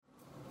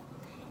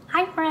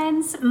Hi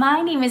friends,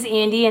 my name is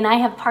Andy and I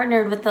have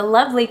partnered with the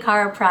Lovely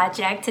Car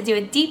Project to do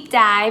a deep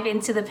dive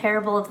into the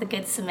parable of the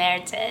Good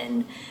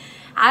Samaritan.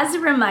 As a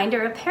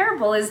reminder, a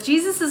parable is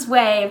Jesus'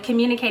 way of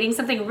communicating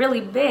something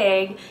really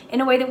big in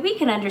a way that we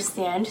can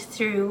understand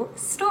through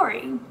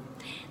story.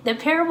 The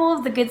parable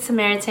of the Good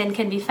Samaritan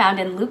can be found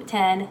in Luke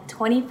 10,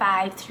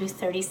 25 through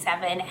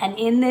 37, and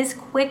in this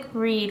quick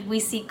read, we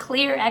see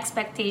clear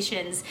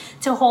expectations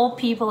to hold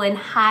people in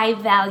high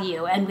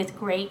value and with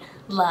great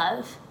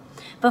love.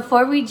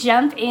 Before we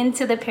jump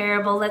into the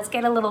parable, let's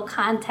get a little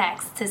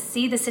context to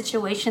see the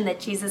situation that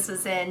Jesus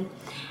was in.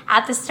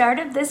 At the start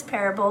of this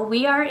parable,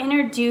 we are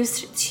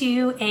introduced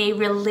to a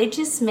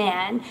religious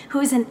man who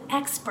is an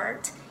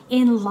expert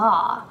in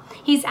law.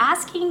 He's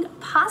asking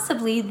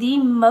possibly the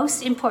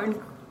most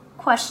important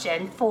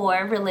question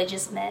for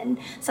religious men.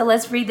 So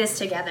let's read this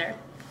together.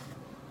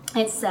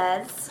 It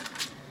says,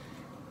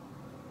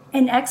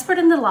 "An expert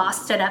in the law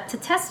stood up to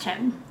test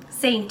him,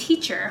 saying,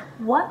 'Teacher,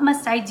 what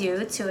must I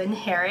do to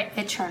inherit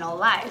eternal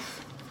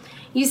life?'"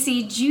 You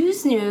see,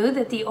 Jews knew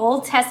that the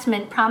Old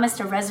Testament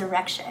promised a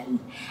resurrection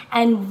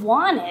and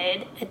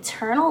wanted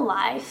eternal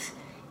life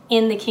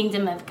in the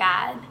kingdom of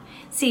God.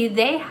 See,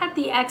 they had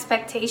the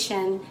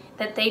expectation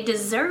that they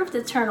deserved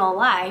eternal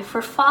life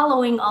for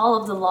following all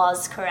of the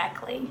laws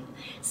correctly.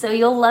 So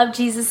you'll love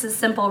Jesus'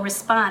 simple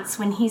response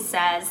when he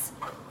says,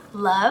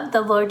 "Love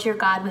the Lord your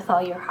God with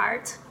all your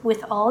heart,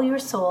 with all your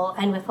soul,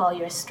 and with all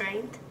your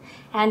strength,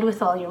 and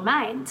with all your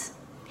mind.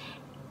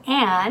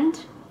 And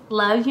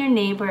love your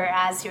neighbor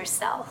as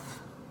yourself."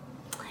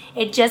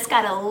 It just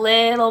got a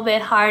little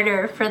bit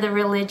harder for the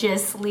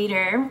religious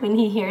leader when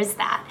he hears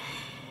that.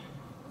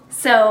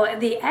 So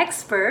the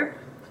expert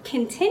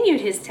continued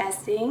his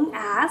testing,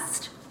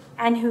 asked,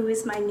 "And who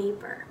is my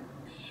neighbor?"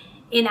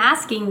 In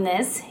asking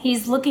this,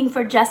 he's looking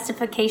for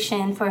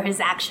justification for his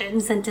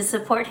actions and to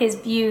support his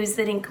views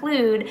that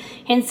include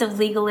hints of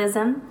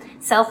legalism,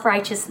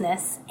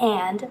 self-righteousness,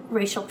 and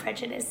racial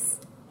prejudice.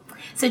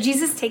 So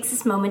Jesus takes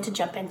this moment to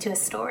jump into a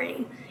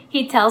story.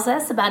 He tells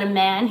us about a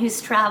man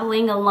who's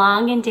traveling a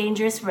long and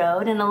dangerous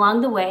road, and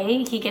along the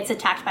way, he gets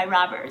attacked by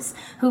robbers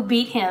who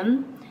beat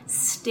him,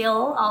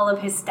 steal all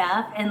of his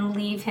stuff, and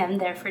leave him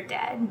there for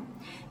dead.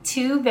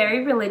 Two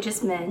very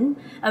religious men,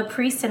 a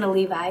priest and a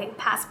Levite,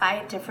 pass by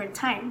at different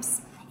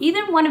times.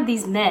 Either one of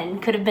these men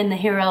could have been the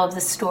hero of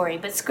the story,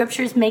 but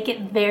scriptures make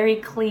it very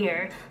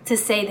clear to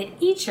say that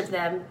each of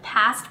them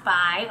passed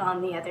by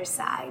on the other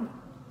side.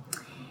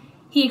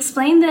 He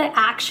explained the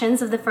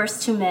actions of the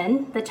first two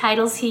men. The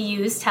titles he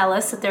used tell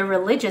us that they're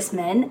religious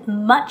men,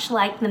 much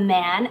like the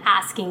man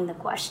asking the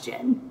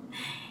question.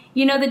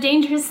 You know, the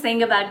dangerous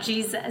thing about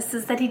Jesus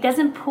is that he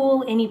doesn't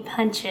pull any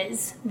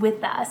punches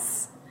with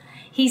us.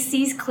 He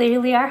sees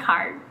clearly our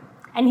heart,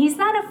 and he's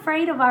not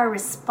afraid of our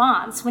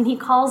response when he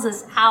calls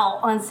us out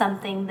on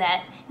something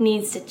that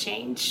needs to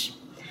change.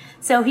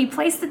 So he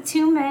placed the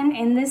two men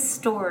in this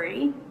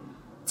story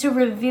to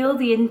reveal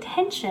the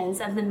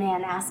intentions of the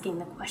man asking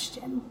the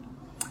question.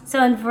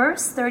 So in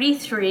verse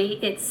 33,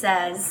 it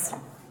says,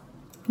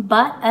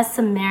 "But a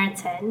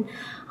Samaritan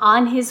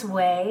on his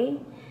way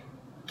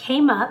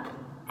came up,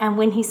 and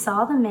when he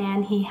saw the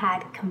man, he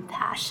had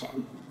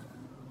compassion."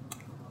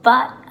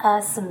 But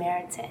a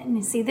Samaritan.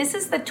 You see, this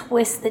is the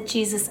twist that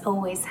Jesus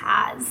always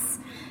has.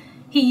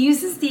 He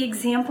uses the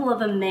example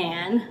of a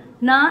man,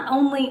 not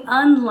only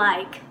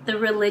unlike the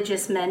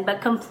religious men,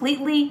 but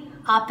completely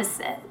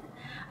opposite.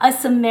 A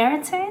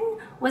Samaritan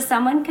was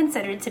someone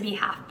considered to be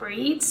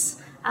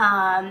half-breeds,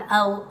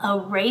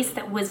 a race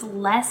that was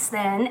less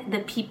than the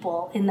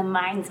people in the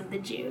minds of the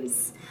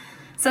Jews.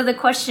 So the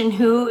question,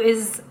 "Who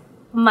is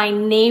my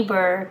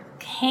neighbor?"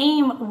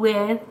 came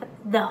with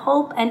the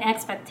hope and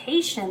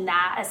expectation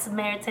that a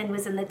Samaritan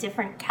was in the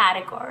different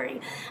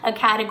category, a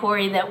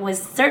category that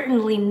was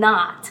certainly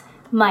not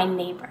my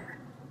neighbor.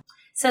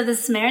 So the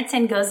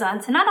Samaritan goes on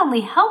to not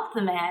only help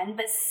the man,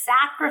 but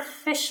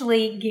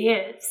sacrificially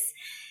gives.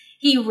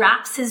 He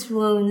wraps his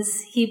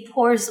wounds, he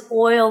pours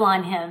oil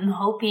on him,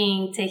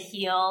 hoping to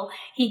heal.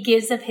 He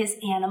gives of his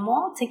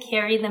animal to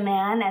carry the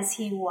man as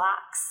he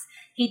walks.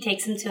 He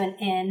takes him to an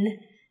inn,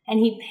 and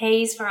he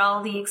pays for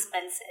all the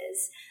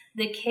expenses.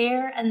 The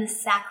care and the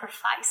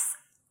sacrifice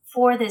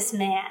for this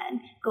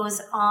man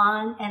goes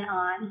on and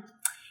on.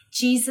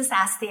 Jesus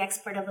asked the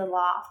expert of the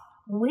law,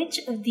 "Which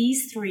of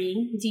these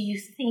three do you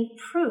think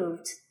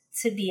proved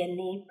to be a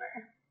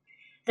neighbor?"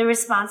 The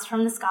response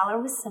from the scholar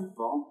was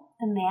simple: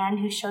 the man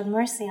who showed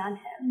mercy on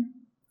him.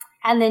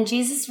 And then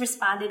Jesus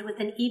responded with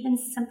an even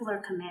simpler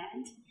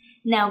command: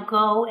 "Now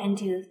go and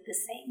do the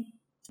same."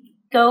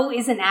 Go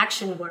is an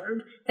action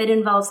word that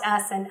involves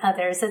us and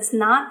others. It's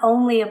not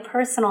only a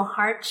personal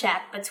heart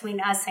check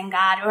between us and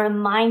God or a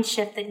mind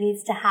shift that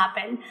needs to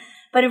happen,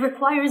 but it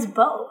requires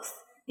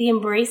both the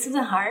embrace of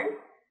the heart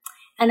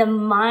and a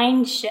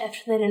mind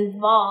shift that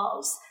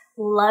involves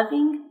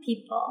loving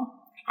people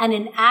and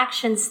an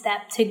action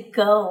step to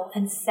go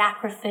and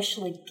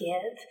sacrificially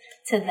give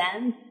to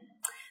them.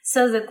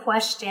 So the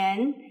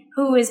question,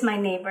 "Who is my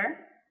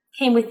neighbor?"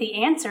 came with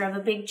the answer of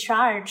a big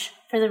charge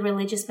for the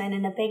religious men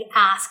and a big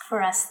ask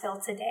for us still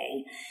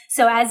today.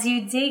 So as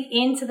you dig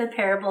into the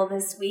parable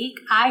this week,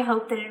 I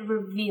hope that it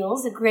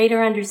reveals a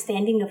greater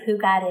understanding of who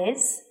God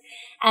is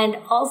and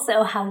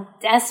also how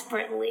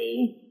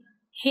desperately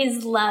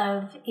his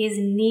love is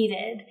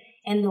needed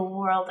in the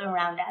world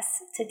around us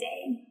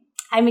today.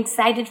 I'm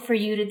excited for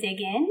you to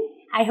dig in.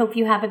 I hope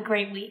you have a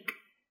great week.